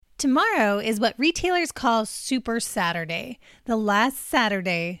Tomorrow is what retailers call Super Saturday, the last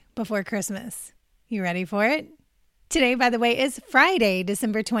Saturday before Christmas. You ready for it? Today, by the way, is Friday,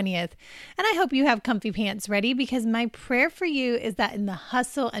 December 20th, and I hope you have comfy pants ready because my prayer for you is that in the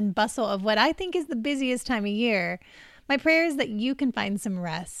hustle and bustle of what I think is the busiest time of year, my prayer is that you can find some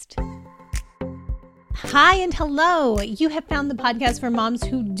rest. Hi and hello. You have found the podcast for moms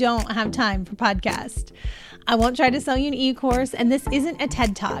who don't have time for podcasts. I won't try to sell you an e-course, and this isn't a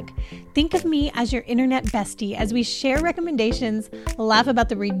TED Talk. Think of me as your internet bestie as we share recommendations, laugh about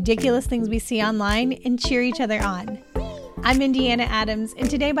the ridiculous things we see online, and cheer each other on. I'm Indiana Adams, and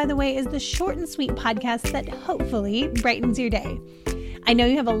today, by the way, is the short and sweet podcast that hopefully brightens your day. I know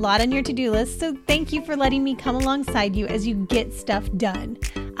you have a lot on your to-do list, so thank you for letting me come alongside you as you get stuff done.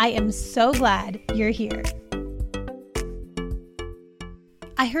 I am so glad you're here.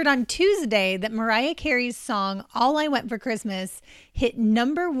 I heard on Tuesday that Mariah Carey's song, All I Want for Christmas, hit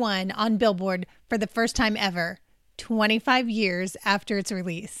 #1 on Billboard for the first time ever, 25 years after its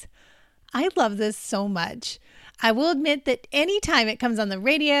release. I love this so much. I will admit that anytime it comes on the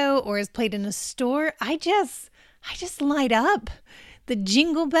radio or is played in a store, I just light up. The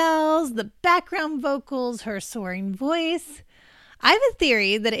jingle bells, the background vocals, her soaring voice. I have a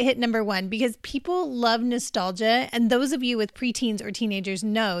theory that it hit #1 because people love nostalgia, and those of you with preteens or teenagers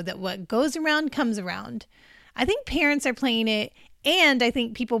know that what goes around comes around. I think parents are playing it, and I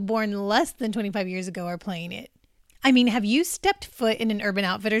think people born less than 25 years ago are playing it. I mean, have you stepped foot in an Urban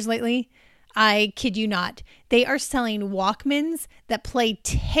Outfitters lately? I kid you not. They are selling Walkmans that play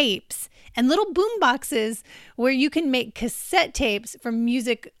tapes and little boom boxes where you can make cassette tapes from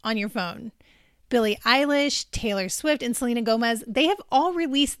music on your phone. Billie Eilish, Taylor Swift, and Selena Gomez, they have all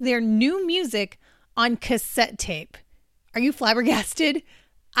released their new music on cassette tape. Are you flabbergasted?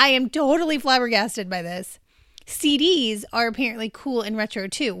 I am totally flabbergasted by this. CDs are apparently cool and retro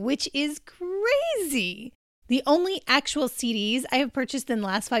too, which is crazy. The only actual CDs I have purchased in the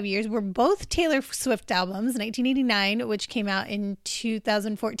last 5 years were both Taylor Swift albums, 1989, which came out in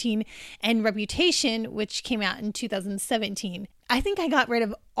 2014, and Reputation, which came out in 2017. I think I got rid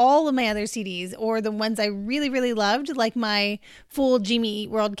of all of my other CDs, or the ones I really, really loved, like my full Jimmy Eat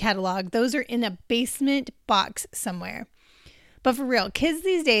World catalog. Those are in a basement box somewhere. But for real, kids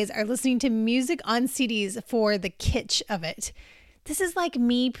these days are listening to music on CDs for the kitsch of it. This is like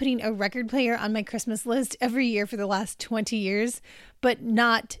me putting a record player on my Christmas list every year for the last 20 years, but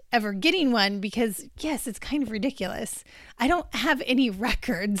not ever getting one because, yes, it's kind of ridiculous. I don't have any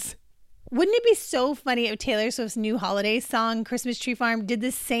records. Wouldn't it be so funny if Taylor Swift's new holiday song, Christmas Tree Farm, did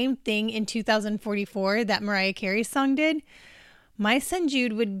the same thing in 2044 that Mariah Carey's song did? My son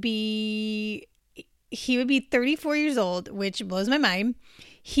Jude would be 34 years old, which blows my mind.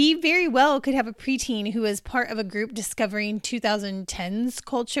 He very well could have a preteen who is part of a group discovering 2010s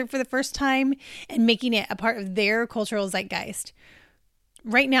culture for the first time and making it a part of their cultural zeitgeist.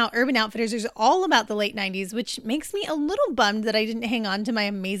 Right now, Urban Outfitters is all about the late 90s, which makes me a little bummed that I didn't hang on to my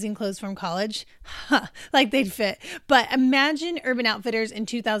amazing clothes from college. Like they'd fit. But imagine Urban Outfitters in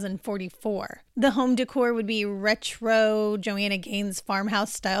 2044. The home decor would be retro Joanna Gaines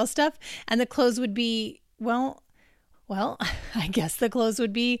farmhouse style stuff, and the clothes would be, well, I guess the clothes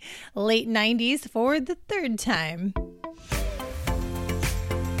would be late 90s for the third time.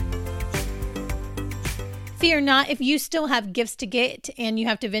 Fear not if you still have gifts to get and you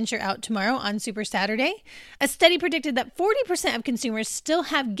have to venture out tomorrow on Super Saturday. A study predicted that 40% of consumers still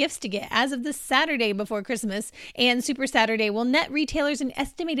have gifts to get as of the Saturday before Christmas, and Super Saturday will net retailers an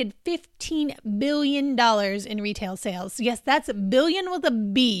estimated $15 billion in retail sales. Yes, that's billion with a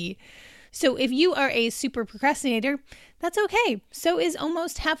B. So if you are a super procrastinator, that's okay. So is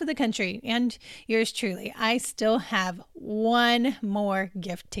almost half of the country, and yours truly. I still have one more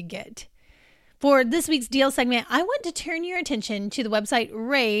gift to get. For this week's deal segment, I want to turn your attention to the website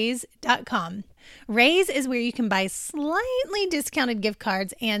Raise.com. Raise is where you can buy slightly discounted gift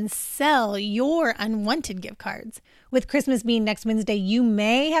cards and sell your unwanted gift cards. With Christmas being next Wednesday, you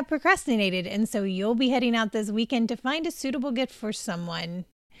may have procrastinated, and so you'll be heading out this weekend to find a suitable gift for someone.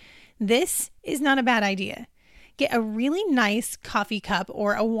 This is not a bad idea. Get a really nice coffee cup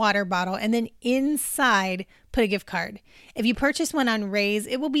or a water bottle, and then inside put a gift card. If you purchase one on Raise,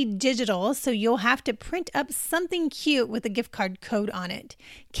 it will be digital, so you'll have to print up something cute with a gift card code on it.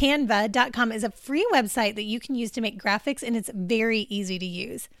 Canva.com is a free website that you can use to make graphics, and it's very easy to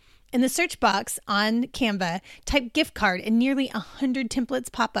use. In the search box on Canva, type gift card and nearly 100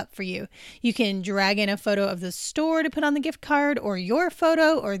 templates pop up for you. You can drag in a photo of the store to put on the gift card, or your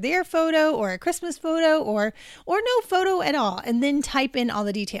photo or their photo or a Christmas photo or no photo at all, and then type in all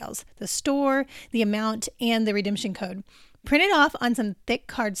the details, the store, the amount, and the redemption code. Print it off on some thick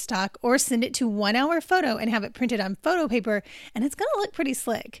cardstock or send it to 1 Hour Photo and have it printed on photo paper, and it's going to look pretty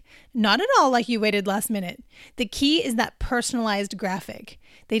slick. Not at all like you waited last minute. The key is that personalized graphic.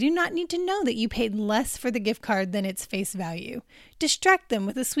 They do not need to know that you paid less for the gift card than its face value. Distract them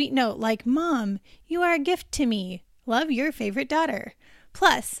with a sweet note like, "Mom, you are a gift to me. Love, your favorite daughter."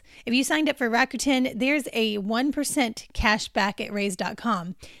 Plus, if you signed up for Rakuten, there's a 1% cash back at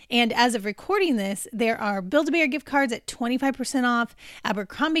Raise.com. And as of recording this, there are Build-A-Bear gift cards at 25% off,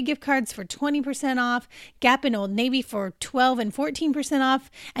 Abercrombie gift cards for 20% off, Gap and Old Navy for 12 and 14%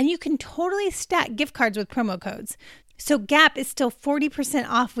 off, and you can totally stack gift cards with promo codes. So Gap is still 40%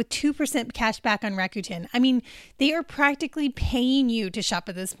 off with 2% cash back on Rakuten. I mean, they are practically paying you to shop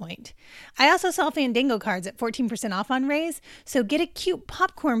at this point. I also sell Fandango cards at 14% off on Raise, so get a cute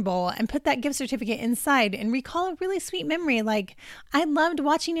popcorn bowl and put that gift certificate inside and recall a really sweet memory like, "I loved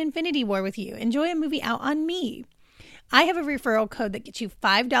watching Infinity War with you. Enjoy a movie out on me." I have a referral code that gets you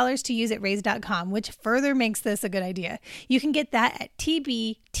 $5 to use at Raise.com, which further makes this a good idea. You can get that at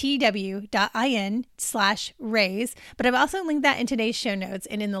tbtw.in/raise, but I've also linked that in today's show notes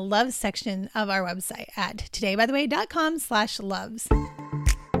and in the Loves section of our website at todaybytheway.com/loves.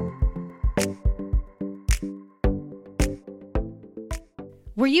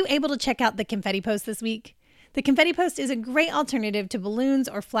 Were you able to check out the confetti post this week? The confetti post is a great alternative to balloons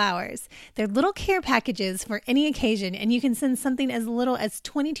or flowers. They're little care packages for any occasion, and you can send something as little as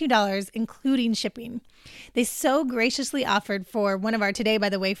 $22, including shipping. They so graciously offered for one of our Today by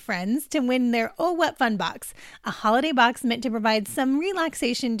the Way friends to win their Oh What Fun box, a holiday box meant to provide some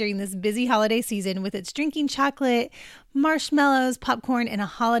relaxation during this busy holiday season with its drinking chocolate, marshmallows, popcorn, and a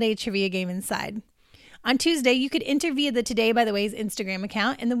holiday trivia game inside. On Tuesday, you could enter via the Today by the Way's Instagram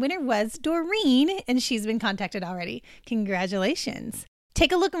account, and the winner was Doreen, and she's been contacted already. Congratulations.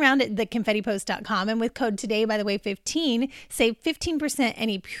 Take a look around at theconfettipost.com, and with code TODAYBYTHEWAY15, save 15%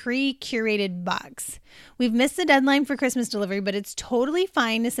 any pre-curated box. We've missed the deadline for Christmas delivery, but it's totally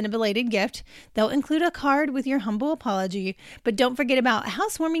fine to send a belated gift. They'll include a card with your humble apology, but don't forget about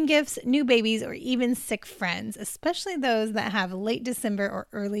housewarming gifts, new babies, or even sick friends, especially those that have late December or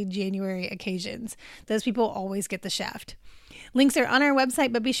early January occasions. Those people always get the shaft. Links are on our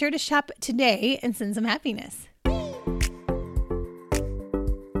website, but be sure to shop today and send some happiness.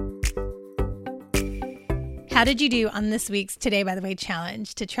 How did you do on this week's Today by the Way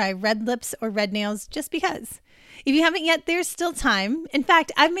challenge to try red lips or red nails just because? If you haven't yet, there's still time. In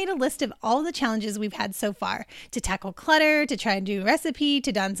fact, I've made a list of all the challenges we've had so far to tackle clutter, to try and do a recipe,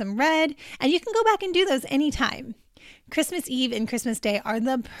 to don some red, and you can go back and do those anytime. Christmas Eve and Christmas Day are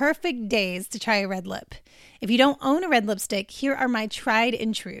the perfect days to try a red lip. If you don't own a red lipstick, here are my tried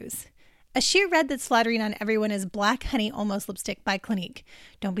and trues. A sheer red that's flattering on everyone is Black Honey Almost Lipstick by Clinique.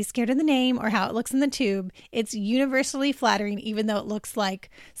 Don't be scared of the name or how it looks in the tube. It's universally flattering even though it looks like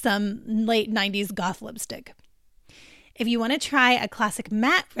some late 90s goth lipstick. If you want to try a classic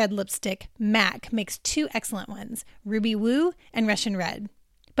matte red lipstick, MAC makes two excellent ones, Ruby Woo and Russian Red.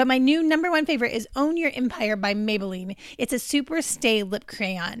 But my new #1 favorite is Own Your Empire by Maybelline. It's a super stay lip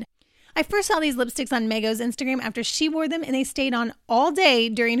crayon. I first saw these lipsticks on Mego's Instagram after she wore them, and they stayed on all day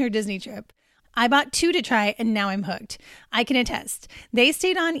during her Disney trip. I bought 2 to try, and now I'm hooked. I can attest. They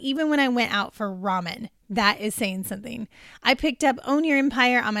stayed on even when I went out for ramen. That is saying something. I picked up Own Your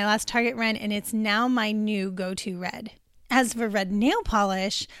Empire on my last Target run, and it's now my new go-to red. As for red nail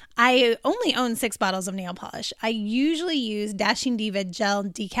polish, I only own 6 bottles of nail polish. I usually use Dashing Diva gel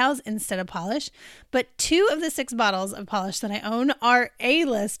decals instead of polish, but 2 of the 6 bottles of polish that I own are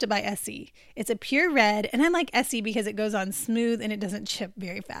A-List by Essie. It's a pure red, and I like Essie because it goes on smooth and it doesn't chip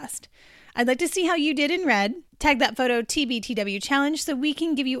very fast. I'd like to see how you did in red. Tag that photo TBTW challenge so we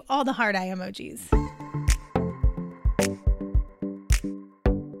can give you all the heart eye emojis.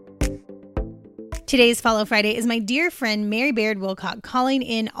 Today's Follow Friday is my dear friend Mary Baird Wilcock calling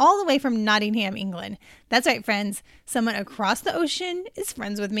in all the way from Nottingham, England. That's right, friends. Someone across the ocean is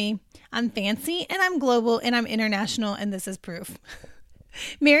friends with me. I'm fancy and I'm global and I'm international, and this is proof.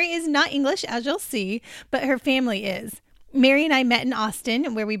 Mary is not English, as you'll see, but her family is. Mary and I met in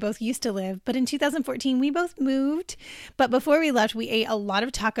Austin, where we both used to live, but in 2014, we both moved. But before we left, we ate a lot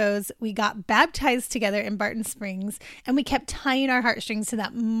of tacos, we got baptized together in Barton Springs, and we kept tying our heartstrings to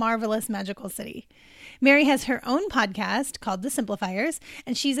that marvelous, magical city. Mary has her own podcast called The Simplifiers,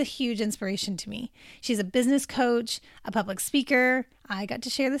 and she's a huge inspiration to me. She's a business coach, a public speaker. I got to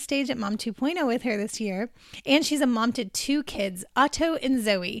share the stage at Mom 2.0 with her this year, and she's a mom to 2 kids, Otto and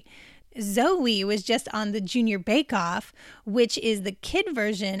Zoe. Zoe was just on the Junior Bake Off, which is the kid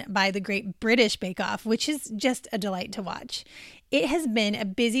version by the Great British Bake Off, which is just a delight to watch. It has been a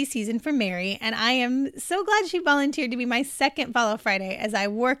busy season for Mary, and I am so glad she volunteered to be my second Follow Friday as I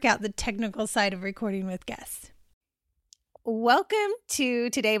work out the technical side of recording with guests. Welcome to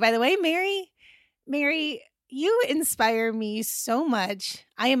today, by the way, Mary. Mary, you inspire me so much.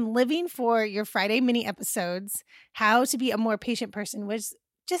 I am living for your Friday mini episodes, How to Be a More Patient Person, was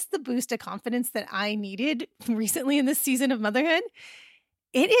just the boost of confidence that I needed recently in this season of motherhood.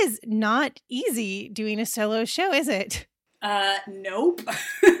 It is not easy doing a solo show, is it? Nope.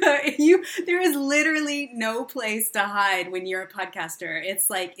 There is literally no place to hide when you're a podcaster. It's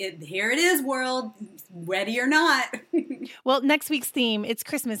like, here it is, world, ready or not. Well, next week's theme, it's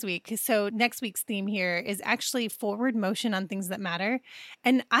Christmas week. So next week's theme here is actually forward motion on things that matter.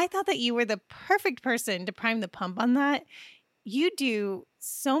 And I thought that you were the perfect person to prime the pump on that. You do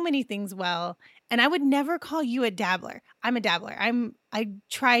so many things well, and I would never call you a dabbler. I'm a dabbler. I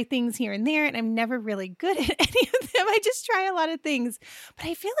try things here and there, and I'm never really good at any of them. I just try a lot of things. But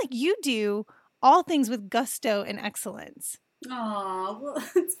I feel like you do all things with gusto and excellence. Oh, well,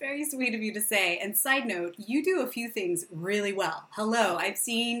 it's very sweet of you to say. And side note, you do a few things really well. Hello, I've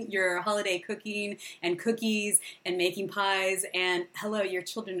seen your holiday cooking and cookies and making pies, and hello, your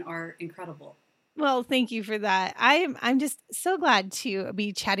children are incredible. Well, thank you for that. I'm just so glad to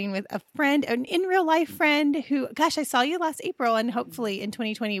be chatting with a friend, an in real life friend who, gosh, I saw you last April, and hopefully in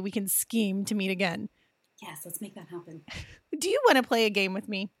 2020 we can scheme to meet again. Yes, let's make that happen. Do you want to play a game with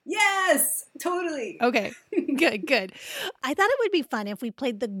me? Yes, totally. Okay, good. I thought it would be fun if we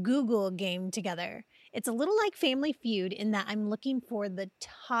played the Google game together. It's a little like Family Feud in that I'm looking for the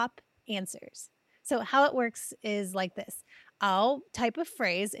top answers. So how it works is like this. I'll type a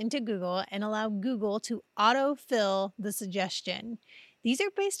phrase into Google and allow Google to autofill the suggestion. These are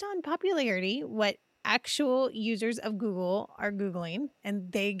based on popularity, what actual users of Google are Googling,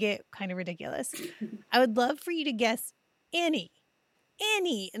 and they get kind of ridiculous. I would love for you to guess any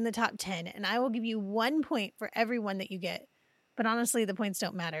in the top 10, and I will give you 1 point for every one that you get. But honestly, the points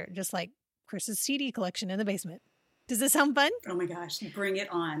don't matter, just like Chris's CD collection in the basement. Does this sound fun? Oh my gosh, bring it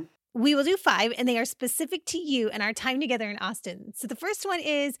on. We will do 5, and they are specific to you and our time together in Austin. So the first one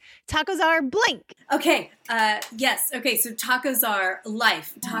is tacos are blank. Okay. Yes. Okay. So tacos are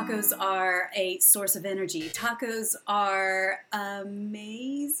life. Tacos are a source of energy. Tacos are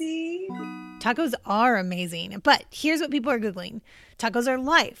amazing. Tacos are amazing. But here's what people are Googling. Tacos are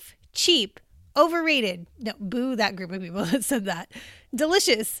life, cheap, overrated. No, boo that group of people that said that.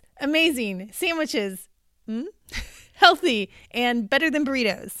 Delicious, amazing, sandwiches, healthy, and better than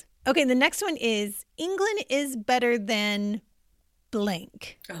burritos. Okay, the next one is England is better than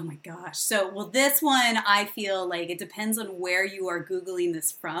blank. Oh my gosh. So, well, this one, I feel like it depends on where you are Googling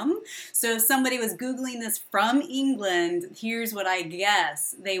this from. So if somebody was Googling this from England, here's what I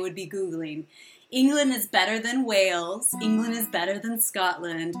guess they would be Googling. England is better than Wales. England is better than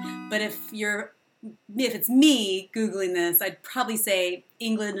Scotland. But if it's me Googling this, I'd probably say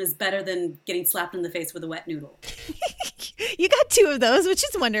England is better than getting slapped in the face with a wet noodle. You got 2 of those, which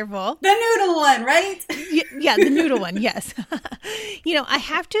is wonderful. The noodle one, right? Yeah, the noodle one, yes. I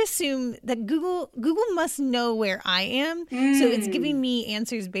have to assume that Google must know where I am, so it's giving me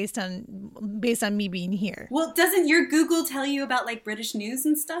answers based on me being here. Well, doesn't your Google tell you about like British news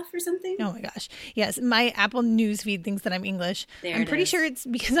and stuff or something? Oh my gosh. Yes, my Apple News feed thinks that I'm English. I'm pretty sure it's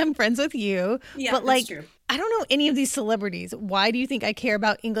because I'm friends with you. Yeah, but that's true. I don't know any of these celebrities. Why do you think I care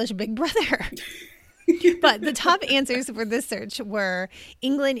about English Big Brother? But the top answers for this search were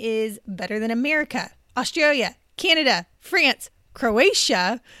England is better than America, Australia, Canada, France,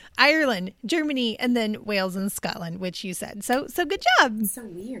 Croatia, Ireland, Germany, and then Wales and Scotland, which you said. So good job. It's so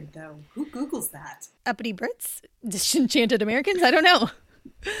weird, though. Who Googles that? Uppity Brits? Disenchanted Americans? I don't know.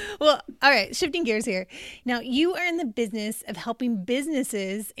 Well, all right, shifting gears here. Now, you are in the business of helping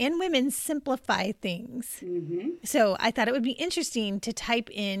businesses and women simplify things. Mm-hmm. So I thought it would be interesting to type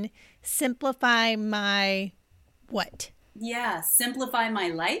in simplify my what? Yeah, simplify my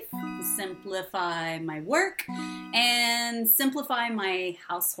life, simplify my work, and simplify my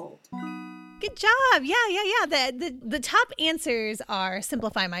household. Good job. Yeah. The top answers are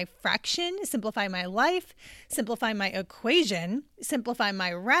simplify my fraction, simplify my life, simplify my equation, simplify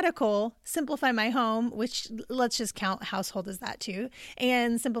my radical, simplify my home, which let's just count household as that too,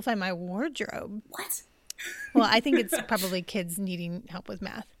 and simplify my wardrobe. What? Well, I think it's probably kids needing help with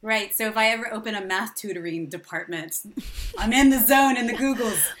math. Right. So if I ever open a math tutoring department, I'm in the zone in the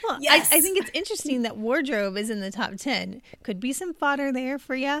Googles. Well, yes. I think it's interesting that wardrobe is in the top 10. Could be some fodder there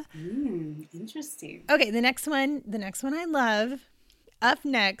for you. Interesting. Okay, the next one I love. Up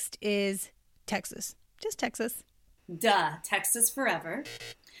next is Texas. Just Texas. Duh. Texas forever.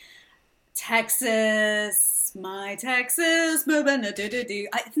 Texas My Texas. Isn't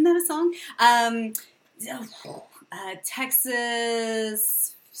that a song?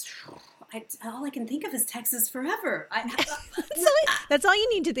 Texas. All I can think of is Texas Forever. That's all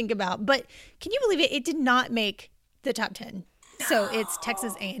you need to think about. But can you believe it? It did not make the top 10. So it's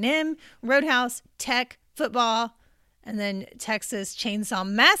Texas A&M, Roadhouse, Tech, football, and then Texas Chainsaw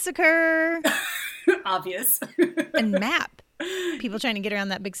Massacre. Obvious. And MAP. People trying to get around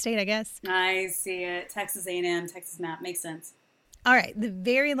that big state, I guess. I see it. Texas A&M, Texas MAP. Makes sense. All right. The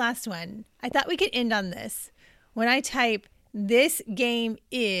very last one. I thought we could end on this. When I type, "This game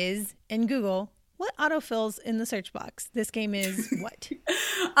is," in Google, what autofills in the search box? This game is what?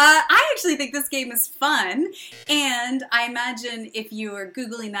 I actually think this game is fun. And I imagine if you were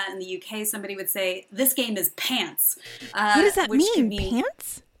Googling that in the UK, somebody would say, this game is pants. What does that mean?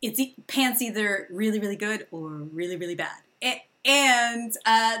 Pants? It's pants either really, really good or really, really bad. And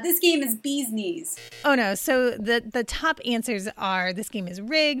this game is bee's knees. Oh, no. So the top answers are, this game is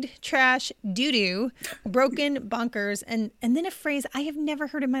rigged, trash, doo-doo, broken, bonkers, and then a phrase I have never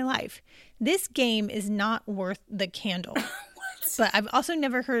heard in my life. This game is not worth the candle. But I've also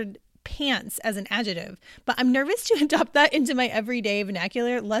never heard pants as an adjective. But I'm nervous to adopt that into my everyday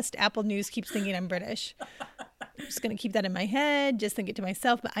vernacular, lest Apple News keeps thinking I'm British. I'm just going to keep that in my head, just think it to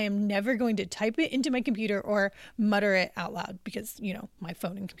myself, but I am never going to type it into my computer or mutter it out loud because, you know, my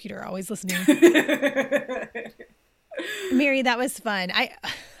phone and computer are always listening. Mary, that was fun. I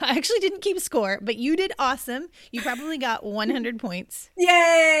actually didn't keep score, but you did awesome. You probably got 100 points.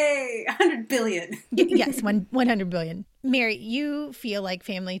 Yay! 100 billion. Yes, 100 billion. Mary, you feel like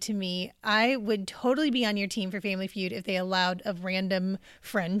family to me. I would totally be on your team for Family Feud if they allowed a random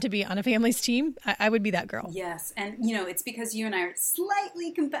friend to be on a family's team. I would be that girl. Yes, and you know, it's because you and I are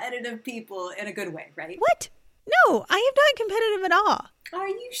slightly competitive people in a good way, right? What? No, I am not competitive at all. Are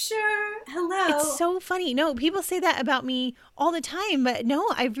you sure? Hello. It's so funny. No, people say that about me all the time, but no,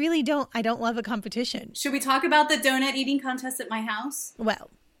 I really don't. I don't love a competition. Should we talk about the donut eating contest at my house? Well,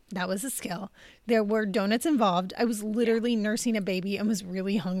 that was a skill. There were donuts involved. I was literally nursing a baby and was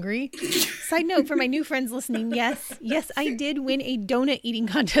really hungry. Side note for my new friends listening, yes, I did win a donut eating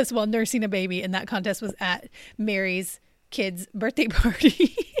contest while nursing a baby, and that contest was at Mary's kid's birthday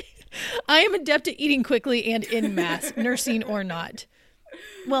party. I am adept at eating quickly and en masse, nursing or not.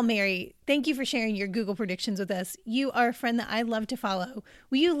 Well, Mary, thank you for sharing your Google predictions with us. You are a friend that I love to follow.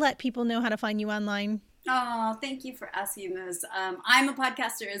 Will you let people know how to find you online? Oh, thank you for asking this. I'm a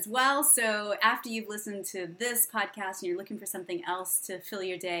podcaster as well, so after you've listened to this podcast and you're looking for something else to fill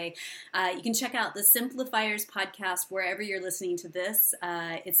your day, you can check out the Simplifiers podcast wherever you're listening to this.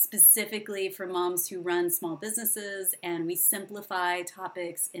 It's specifically for moms who run small businesses, and we simplify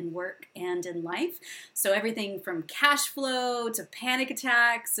topics in work and in life. So everything from cash flow to panic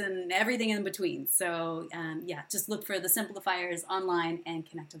attacks and everything in between. So just look for the Simplifiers online and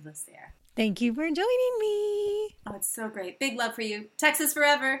connect with us there. Thank you for joining me. Oh, it's so great. Big love for you. Texas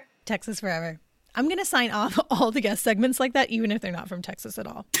forever. Texas forever. I'm going to sign off all the guest segments like that, even if they're not from Texas at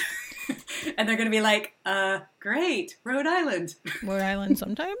all. And they're going to be like, great, Rhode Island. Rhode Island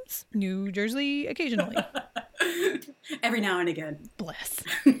sometimes, New Jersey occasionally. Every now and again. Bless.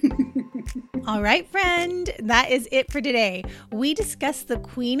 All right, friend, that is it for today. We discussed the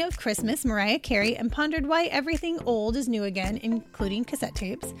Queen of Christmas, Mariah Carey, and pondered why everything old is new again, including cassette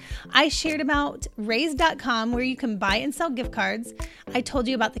tapes. I shared about Raise.com, where you can buy and sell gift cards. I told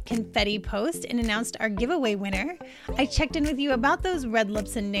you about the confetti post and announced our giveaway winner. I checked in with you about those red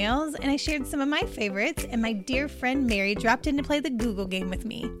lips and nails, and I shared some of my favorites, and my dear friend Mary dropped in to play the Google game with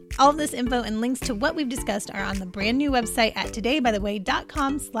me. All of this info and links to what we've discussed are on the brand new website at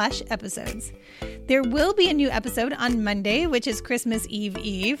todaybytheway.com/episodes. There will be a new episode on Monday, which is Christmas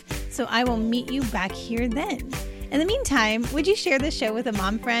Eve, so I will meet you back here then. In the meantime, would you share this show with a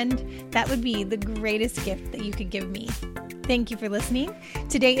mom friend? That would be the greatest gift that you could give me. Thank you for listening.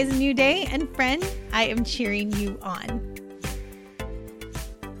 Today is a new day, and friend, I am cheering you on.